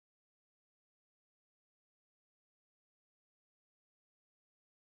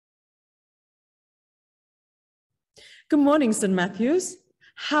Good morning, St. Matthews.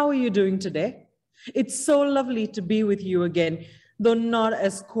 How are you doing today? It's so lovely to be with you again, though not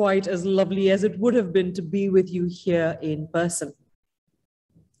as quite as lovely as it would have been to be with you here in person.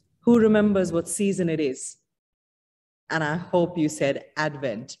 Who remembers what season it is? And I hope you said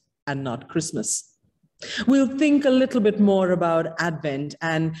Advent and not Christmas. We'll think a little bit more about Advent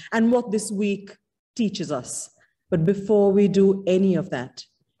and what this week teaches us. But before we do any of that,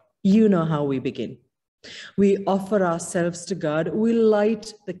 you know how we begin. We offer ourselves to God. We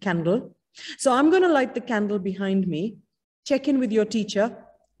light the candle. So I'm going to light the candle behind me. Check in with your teacher.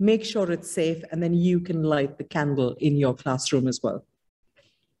 Make sure it's safe. And then you can light the candle in your classroom as well.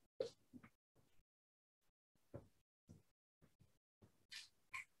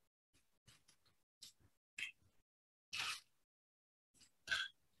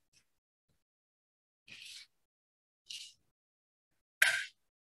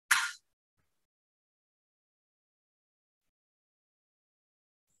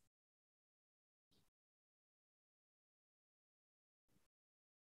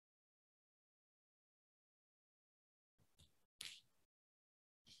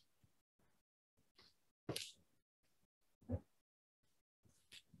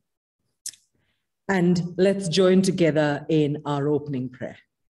 And let's join together in our opening prayer.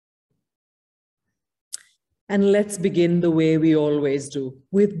 And let's begin the way we always do,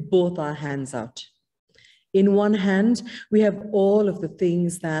 with both our hands out. In one hand, we have all of the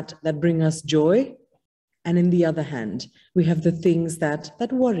things that bring us joy. And in the other hand, we have the things that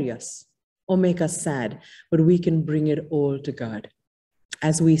worry us or make us sad, but we can bring it all to God.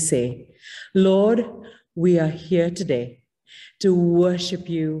 As we say, Lord, we are here today to worship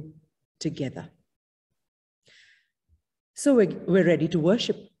you together. So we're ready to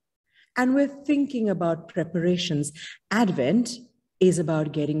worship. And we're thinking about preparations. Advent is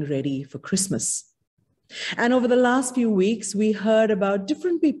about getting ready for Christmas. And over the last few weeks, we heard about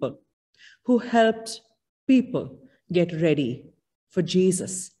different people who helped people get ready for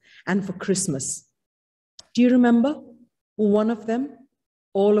Jesus and for Christmas. Do you remember one of them?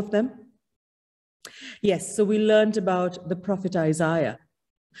 All of them? Yes, so we learned about the prophet Isaiah.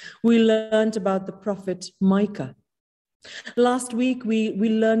 We learned about the prophet Micah. Last week, we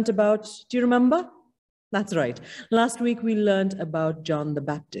learned about, do you remember? That's right. Last week, we learned about John the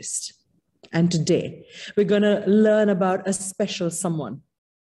Baptist. And today, we're going to learn about a special someone.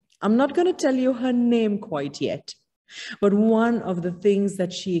 I'm not going to tell you her name quite yet, but one of the things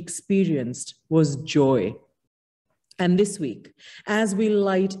that she experienced was joy. And this week, as we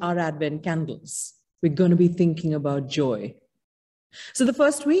light our Advent candles, we're going to be thinking about joy. So the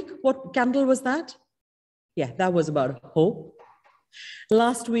first week, what candle was that? Yeah, that was about hope.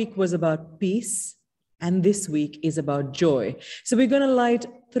 Last week was about peace, and this week is about joy. So we're going to light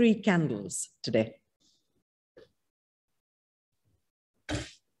 3 candles today.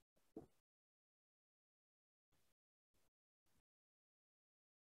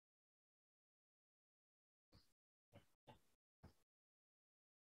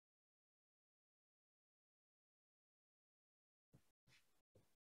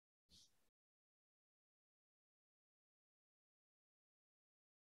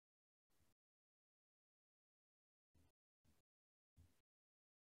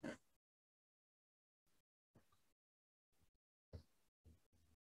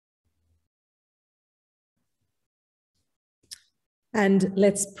 And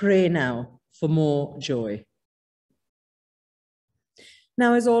let's pray now for more joy.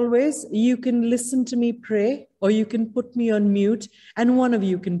 Now, as always, you can listen to me pray, or you can put me on mute, and one of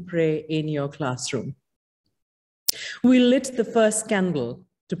you can pray in your classroom. We lit the first candle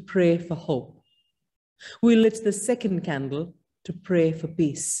to pray for hope. We lit the second candle to pray for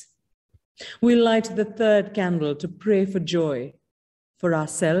peace. We light the third candle to pray for joy, for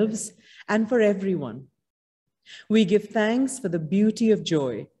ourselves and for everyone. We give thanks for the beauty of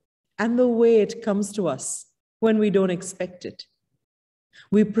joy and the way it comes to us when we don't expect it.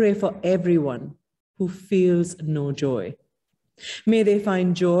 We pray for everyone who feels no joy. May they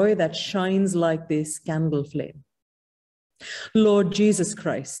find joy that shines like this candle flame. Lord Jesus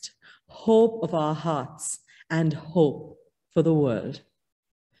Christ, hope of our hearts and hope for the world,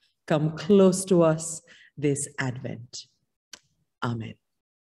 come close to us this Advent. Amen.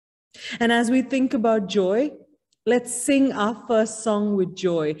 And as we think about joy, let's sing our first song with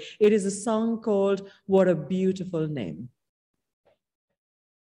joy. It is a song called What a Beautiful Name.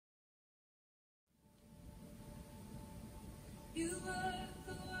 You were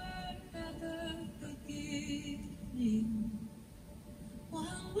the word at the beginning,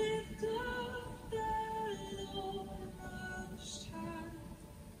 one with God the Lord Most High.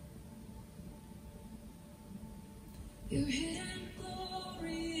 Your hidden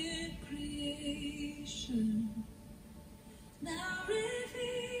glory in creation, now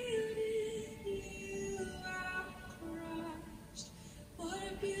revealed in you, our Christ. What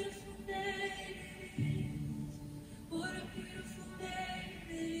a beautiful name it is. What a beautiful name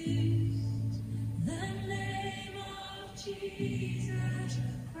it is. The name of Jesus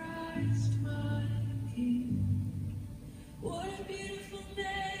Christ, my King. What a beautiful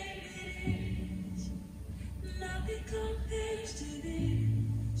name it is. Nothing compares to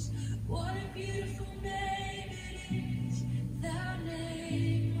this. What a beautiful name it is. The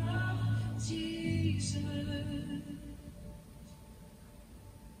name of Jesus.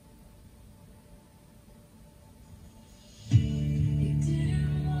 You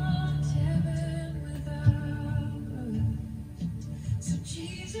didn't want heaven without us. So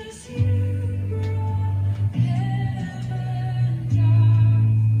Jesus, you brought heaven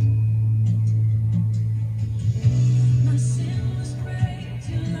down. My sin was great,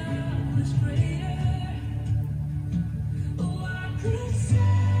 your love was greater. Oh, I could separate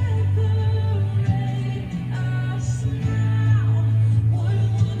us now. What a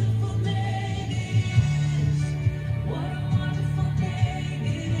wonderful name it is. What a wonderful name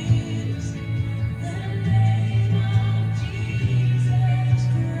it is. The name of Jesus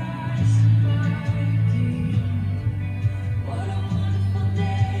Christ,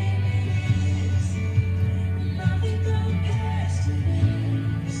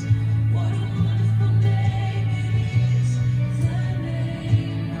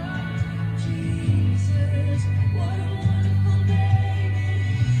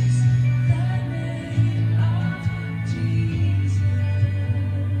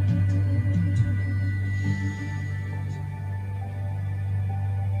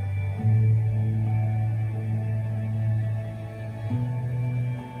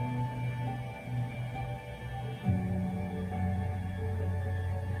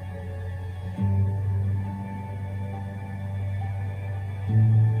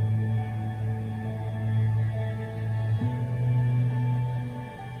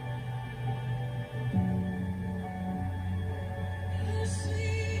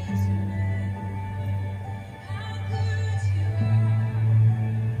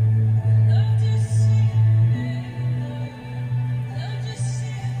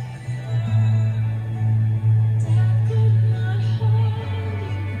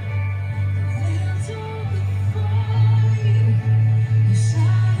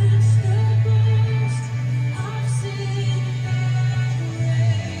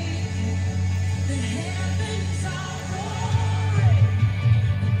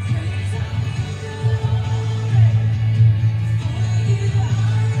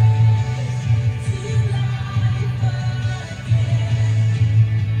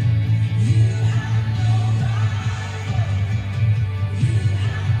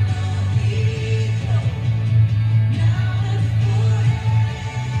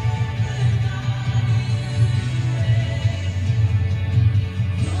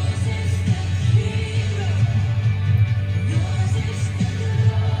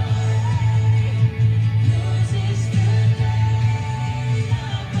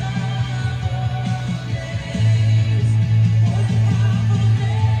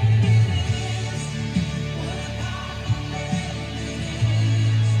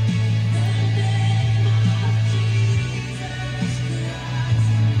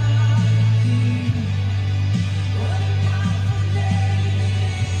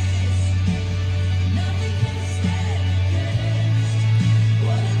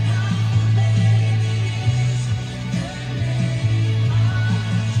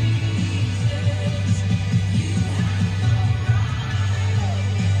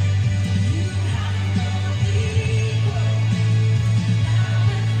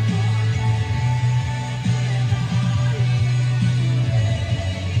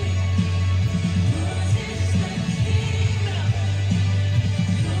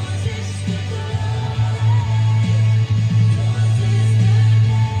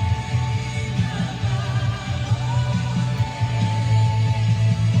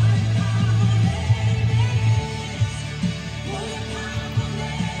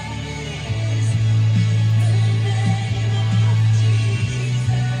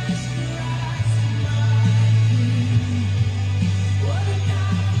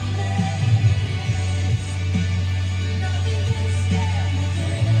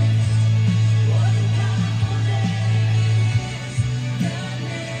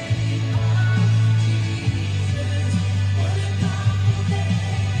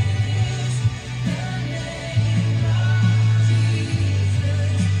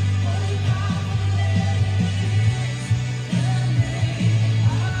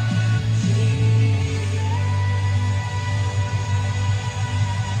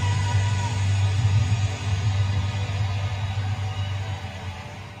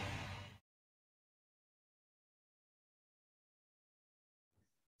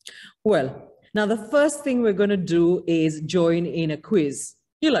 Well, now the first thing we're going to do is join in a quiz.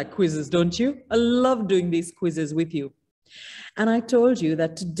 You like quizzes, don't you? I love doing these quizzes with you. And I told you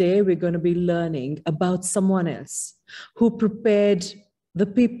that today we're going to be learning about someone else who prepared the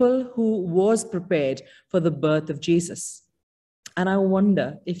people who was prepared for the birth of Jesus. And I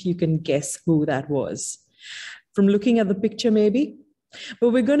wonder if you can guess who that was. From looking at the picture, maybe.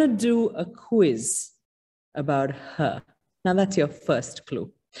 But we're going to do a quiz about her. Now, that's your first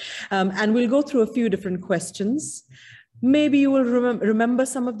clue. And we'll go through a few different questions. Maybe you will remember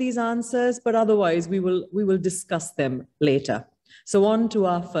some of these answers, but otherwise we will discuss them later. So on to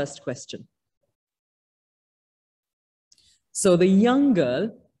our first question. So the young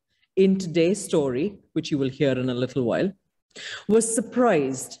girl in today's story, which you will hear in a little while, was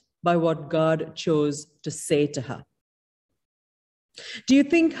surprised by what God chose to say to her. Do you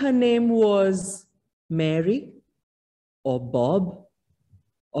think her name was Mary or Bob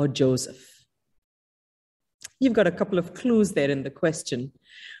or Joseph? You've got a couple of clues there in the question.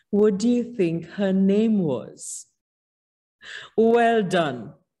 What do you think her name was? Well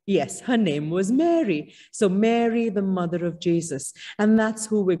done. Yes, her name was Mary. So Mary, the mother of Jesus. And that's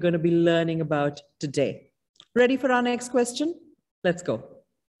who we're going to be learning about today. Ready for our next question? Let's go.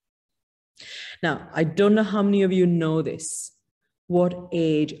 Now, I don't know how many of you know this. What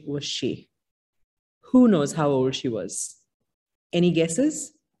age was she? Who knows how old she was? Any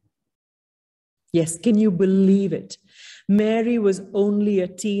guesses? Yes, can you believe it? Mary was only a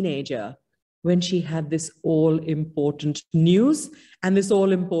teenager when she had this all-important news and this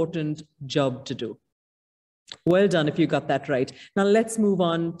all-important job to do. Well done if you got that right. Now let's move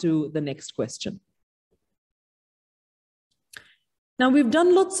on to the next question. Now we've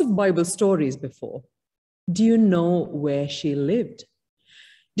done lots of Bible stories before. Do you know where she lived?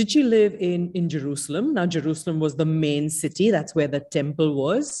 Did she live in Jerusalem? Now Jerusalem was the main city. That's where the temple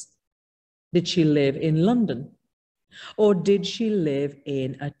was. Did she live in London? Or did she live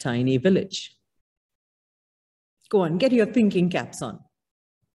in a tiny village? Go on, get your thinking caps on.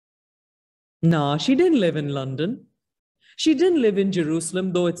 No, she didn't live in London. She didn't live in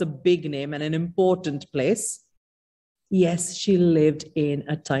Jerusalem, though it's a big name and an important place. Yes, she lived in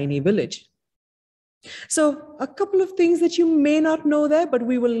a tiny village. So a couple of things that you may not know there, but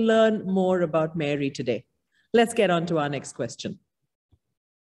we will learn more about Mary today. Let's get on to our next question.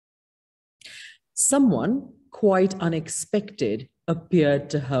 Someone quite unexpected appeared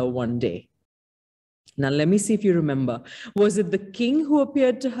to her one day. Now, let me see if you remember. Was it the king who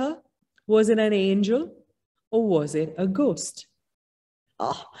appeared to her? Was it an angel? Or was it a ghost?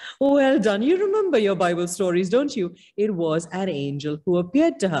 Oh, well done. You remember your Bible stories, don't you? It was an angel who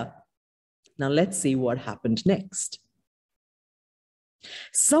appeared to her. Now, let's see what happened next.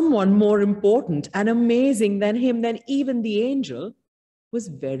 Someone more important and amazing than him, than even the angel, was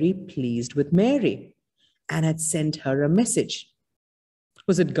very pleased with Mary and had sent her a message.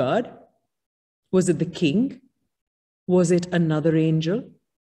 Was it God? Was it the king? Was it another angel?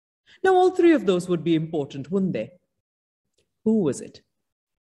 Now, all three of those would be important, wouldn't they? Who was it?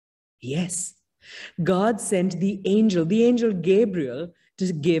 Yes, God sent the angel Gabriel,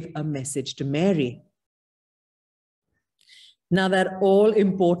 to give a message to Mary. Now, that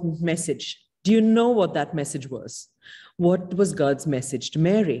all-important message, do you know what that message was? What was God's message to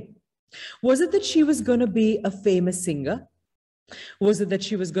Mary? Was it that she was going to be a famous singer? Was it that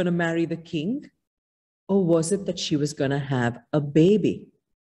she was going to marry the king? Or was it that she was going to have a baby?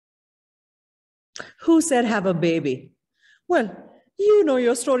 Who said have a baby? Well, you know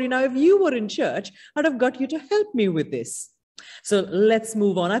your story now. If you were in church, I'd have got you to help me with this. So let's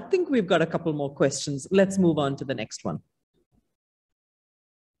move on. I think we've got a couple more questions. Let's move on to the next one.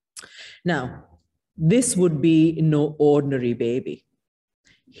 Now, this would be no ordinary baby.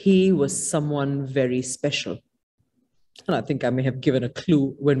 He was someone very special. And I think I may have given a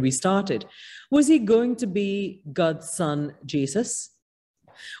clue when we started. Was he going to be God's son, Jesus?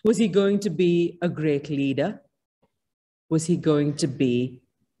 Was he going to be a great leader? Was he going to be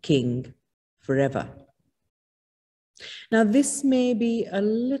king forever? Now, this may be a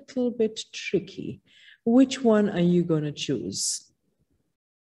little bit tricky. Which one are you going to choose?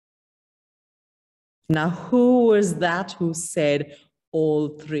 Now, who was that who said all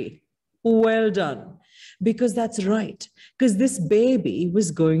three? Well done. Because that's right. Because this baby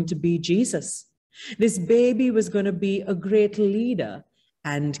was going to be Jesus. This baby was going to be a great leader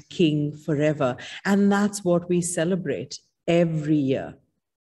and king forever. And that's what we celebrate every year.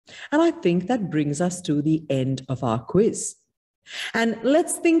 And I think that brings us to the end of our quiz. And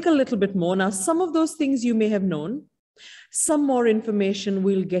let's think a little bit more. Now, some of those things you may have known. Some more information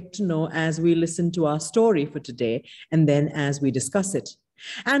we'll get to know as we listen to our story for today and then as we discuss it.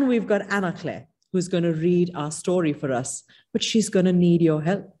 And we've got Anna Claire, who's going to read our story for us, but she's going to need your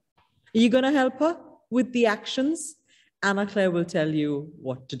help. Are you going to help her with the actions? Anna Claire will tell you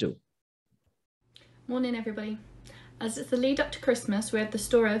what to do. Morning, everybody. As it's the lead up to Christmas, we have the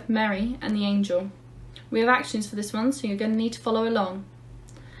story of Mary and the angel. We have actions for this one, so you're going to need to follow along.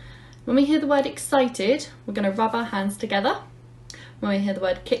 When we hear the word excited, we're going to rub our hands together. When we hear the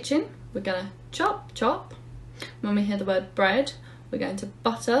word kitchen, we're going to chop, chop. When we hear the word bread, we're going to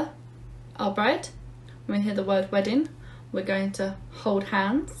butter our bread. When we hear the word wedding, we're going to hold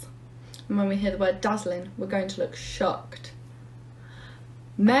hands. And when we hear the word dazzling, we're going to look shocked.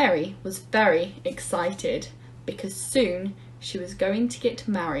 Mary was very excited because soon she was going to get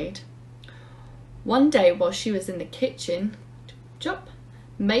married. One day while she was in the kitchen, chop,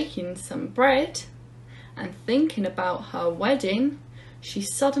 making some bread and thinking about her wedding, she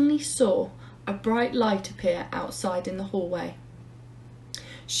suddenly saw a bright light appear outside in the hallway.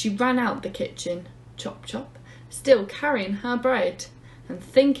 She ran out the kitchen, chop chop, still carrying her bread and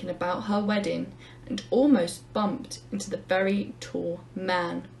thinking about her wedding, and almost bumped into the very tall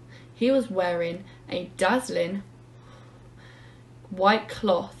man. He was wearing a dazzling white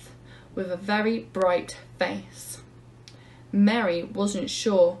cloth with a very bright face. Mary wasn't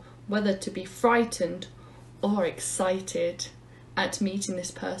sure whether to be frightened or excited at meeting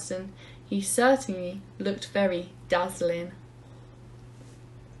this person. He certainly looked very dazzling.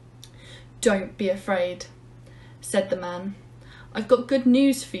 "Don't be afraid," said the man. "I've got good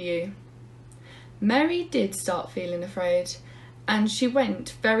news for you." Mary did start feeling afraid, and she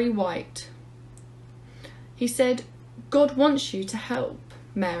went very white. He said, "God wants you to help,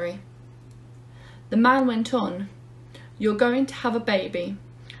 Mary." The man went on, "You're going to have a baby,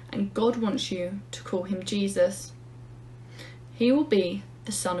 and God wants you to call him Jesus. He will be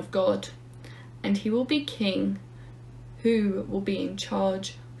the Son of God, and he will be King who will be in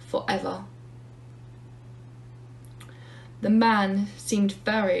charge forever." The man seemed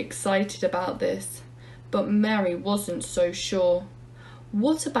very excited about this, but Mary wasn't so sure.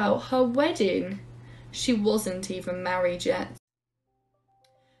 What about her wedding? She wasn't even married yet.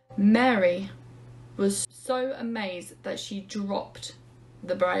 Mary was so amazed that she dropped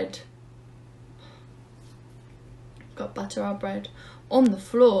the bread. Got butter our bread on the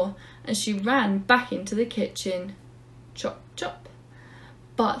floor, and she ran back into the kitchen. Chop, chop.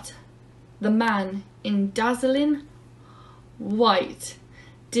 But the man in dazzling white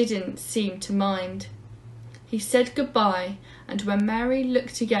didn't seem to mind. He said goodbye, and when Mary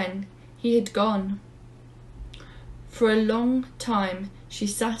looked again, he had gone. For a long time she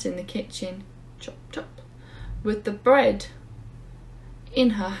sat in the kitchen, chop chop, with the bread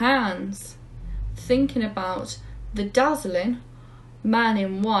in her hands, thinking about the dazzling man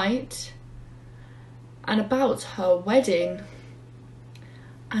in white, and about her wedding,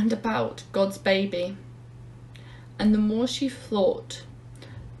 and about God's baby. And the more she thought,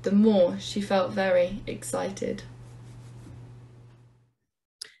 the more she felt very excited.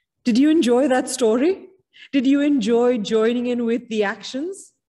 Did you enjoy that story? Did you enjoy joining in with the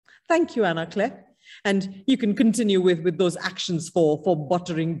actions? Thank you, Anna Claire. And you can continue with those actions for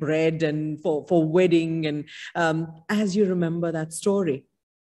buttering bread and for wedding, and as you remember that story.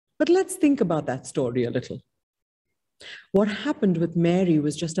 But let's think about that story a little. What happened with Mary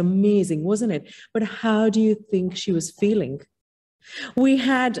was just amazing, wasn't it? But how do you think she was feeling? We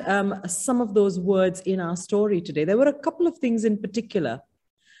had some of those words in our story today. There were a couple of things in particular.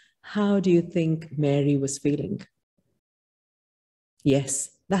 How do you think Mary was feeling?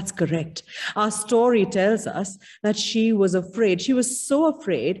 Yes, that's correct. Our story tells us that she was afraid. She was so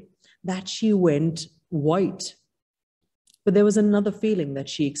afraid that she went white. But there was another feeling that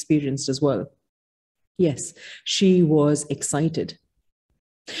she experienced as well. Yes, she was excited.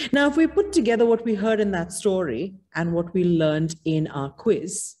 Now, if we put together what we heard in that story and what we learned in our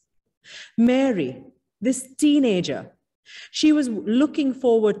quiz, Mary, this teenager, she was looking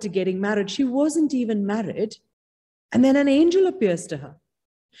forward to getting married. She wasn't even married. And then an angel appears to her.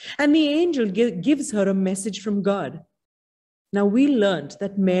 And the angel gives her a message from God. Now, we learned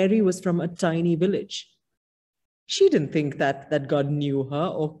that Mary was from a tiny village. She didn't think that God knew her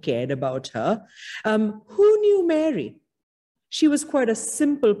or cared about her. Who knew Mary? She was quite a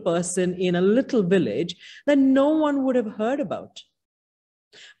simple person in a little village that no one would have heard about.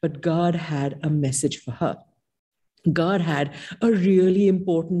 But God had a message for her. God had a really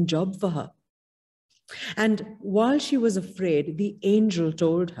important job for her. And while she was afraid, the angel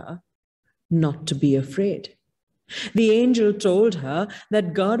told her not to be afraid. The angel told her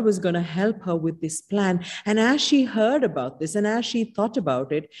that God was going to help her with this plan. And as she heard about this and as she thought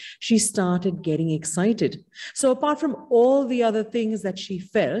about it, she started getting excited. So apart from all the other things that she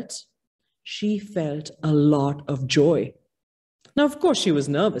felt a lot of joy. Now, of course, she was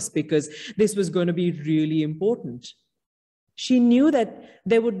nervous because this was going to be really important. She knew that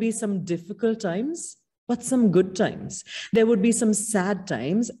there would be some difficult times, but some good times. There would be some sad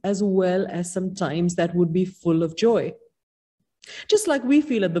times as well as some times that would be full of joy. Just like we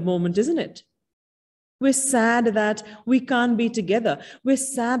feel at the moment, isn't it? We're sad that we can't be together. We're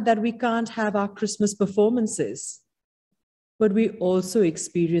sad that we can't have our Christmas performances. But we also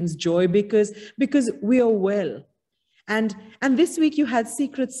experience joy because we are well. And this week you had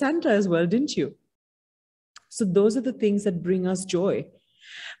Secret Santa as well, didn't you? So those are the things that bring us joy.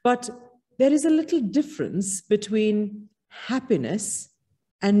 But there is a little difference between happiness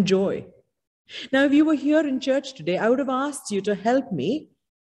and joy. Now, if you were here in church today, I would have asked you to help me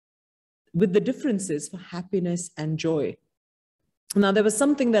with the differences for happiness and joy. Now, there was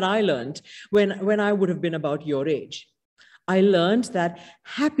something that I learned when I would have been about your age. I learned that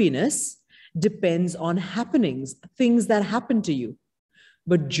happiness depends on happenings, things that happen to you.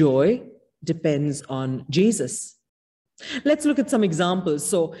 But joy depends on Jesus. Let's look at some examples.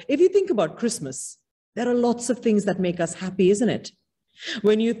 So if you think about Christmas, there are lots of things that make us happy, isn't it?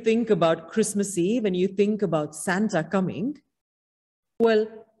 When you think about Christmas Eve and you think about Santa coming, well,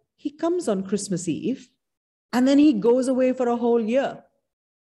 he comes on Christmas Eve and then he goes away for a whole year.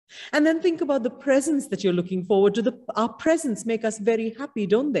 And then think about the presents that you're looking forward to. Our presents make us very happy,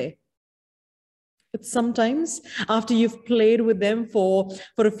 don't they? But sometimes after you've played with them for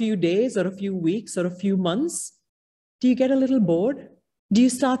a few days or a few weeks or a few months, do you get a little bored? Do you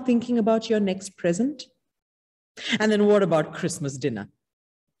start thinking about your next present? And then what about Christmas dinner?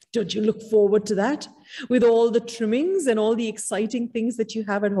 Don't you look forward to that with all the trimmings and all the exciting things that you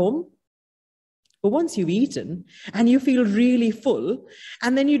have at home? But once you've eaten and you feel really full,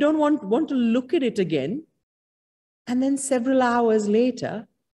 and then you don't want to look at it again, and then several hours later,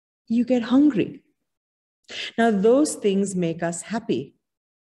 you get hungry. Now, those things make us happy.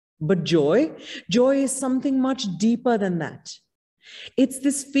 But joy is something much deeper than that. It's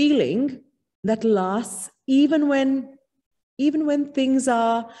this feeling that lasts even when things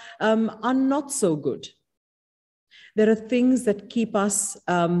are not so good. There are things that keep us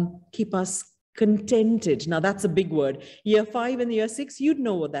contented. Now, that's a big word. Year 5 and year 6, you'd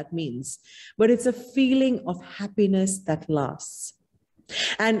know what that means. But it's a feeling of happiness that lasts.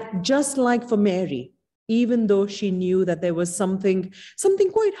 And just like for Mary, even though she knew that there was something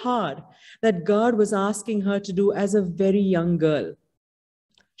quite hard that God was asking her to do as a very young girl,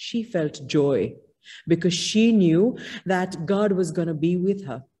 she felt joy because she knew that God was going to be with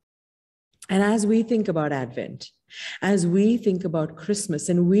her. And as we think about Advent, as we think about Christmas,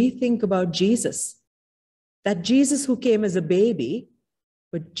 and we think about Jesus, that Jesus who came as a baby,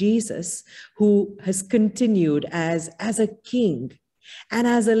 but Jesus who has continued as a king and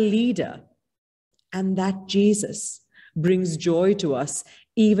as a leader, and that Jesus brings joy to us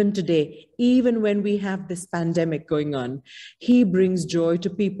even today, even when we have this pandemic going on. He brings joy to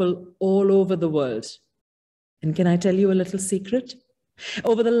people all over the world. And can I tell you a little secret?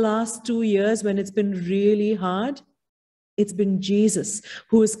 Over the last 2 years, when it's been really hard, it's been Jesus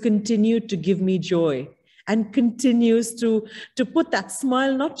who has continued to give me joy and continues to put that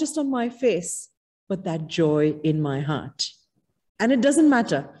smile not just on my face, but that joy in my heart. And it doesn't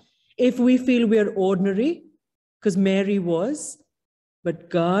matter if we feel we're ordinary, because Mary was,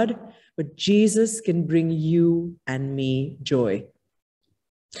 but Jesus can bring you and me joy.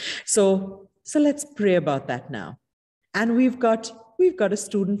 So let's pray about that now. And we've got a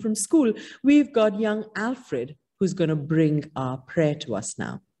student from school. We've got young Alfred, who's going to bring our prayer to us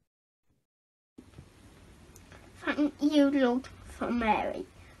now. Thank you, Lord, for Mary.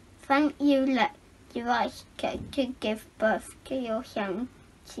 Thank you that you asked her to give birth to your son,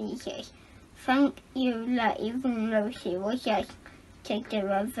 Jesus. Thank you that even though she was asked to do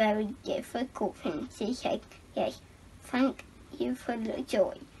a very difficult thing, she said yes. Thank you for the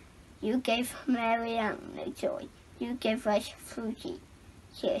joy. You gave Mary Ann the joy. You give us Fuji.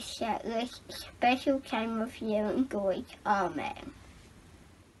 Yes, at this special time of year and glory. Amen.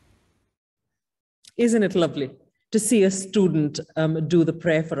 Isn't it lovely to see a student do the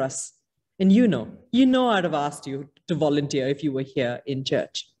prayer for us? And you know I'd have asked you to volunteer if you were here in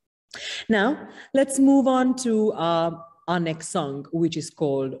church. Now, let's move on to our next song, which is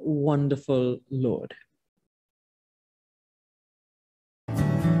called Wonderful Lord.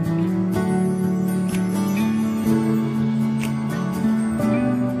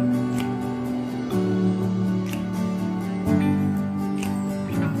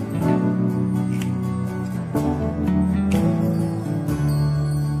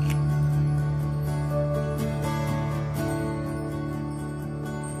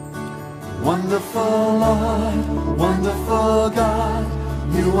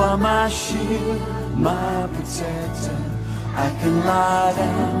 You are my shield, my protector. I can lie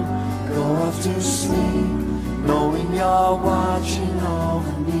down, go off to sleep, knowing you're watching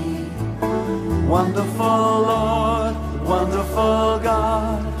over me. Wonderful Lord, wonderful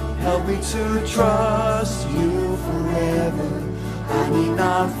God, help me to trust you forever. I need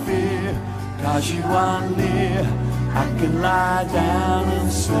not fear, 'cause you are near. I can lie down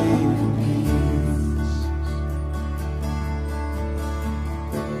and sleep in peace.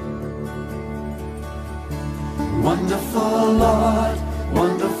 Wonderful Lord,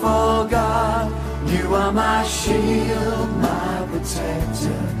 wonderful God, you are my shield, my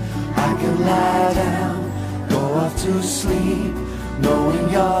protector. I can lie down, go off to sleep, knowing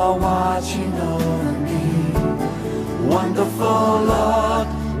you're watching over me. Wonderful Lord,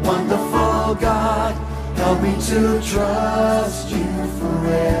 wonderful God, help me to trust you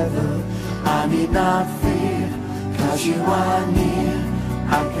forever. I need not fear, 'cause you are near.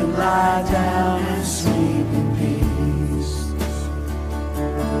 I can lie down and sleep in peace.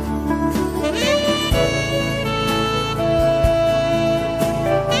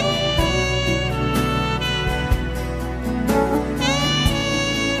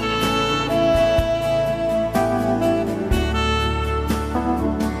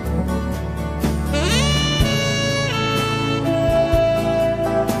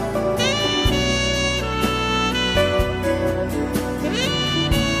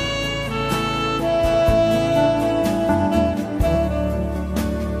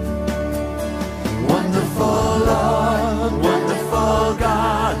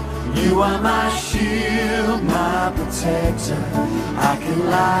 You are my shield, my protector. I can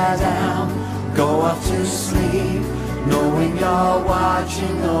lie down, go off to sleep, knowing you're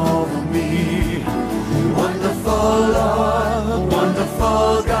watching over me. Wonderful Lord,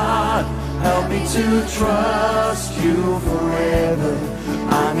 wonderful God, help me to trust you forever.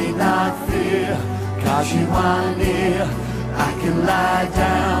 I need not fear, 'cause you are near. I can lie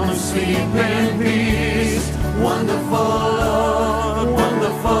down and sleep in peace. Wonderful Lord,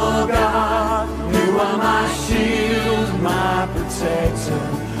 wonderful God, you are my shield, my protector.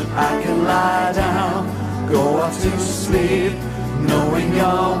 I can lie down, go off to sleep, knowing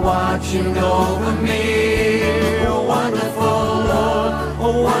you're watching over me. Oh, wonderful Lord,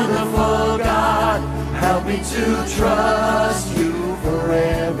 oh, wonderful God, help me to trust you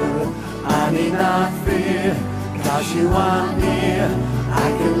forever. I need not fear, 'cause you are near. I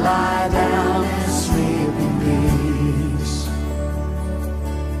can lie down and sleep in peace.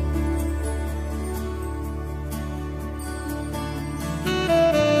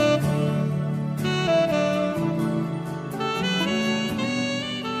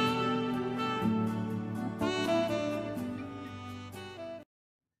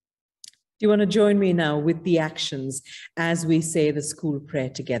 Do you want to join me now with the actions as we say the school prayer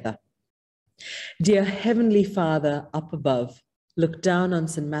together? Dear Heavenly Father up above, look down on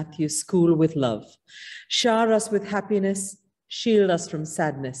St. Matthew's School with love. Shower us with happiness, shield us from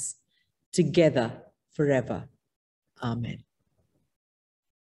sadness, together forever. Amen.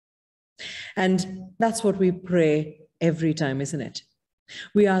 And that's what we pray every time, isn't it?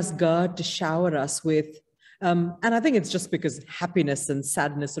 We ask God to shower us with, and I think it's just because happiness and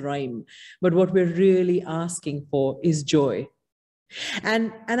sadness rhyme, but what we're really asking for is joy.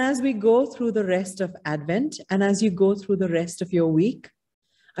 And as we go through the rest of Advent, and as you go through the rest of your week,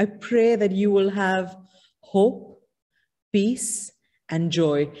 I pray that you will have hope, peace, and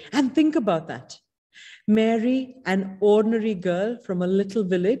joy. And think about that. Mary, an ordinary girl from a little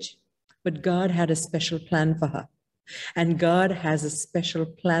village, but God had a special plan for her. And God has a special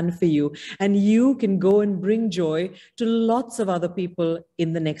plan for you. And you can go and bring joy to lots of other people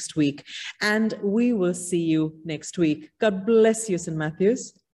in the next week. And we will see you next week. God bless you, St.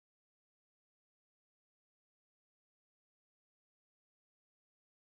 Matthews.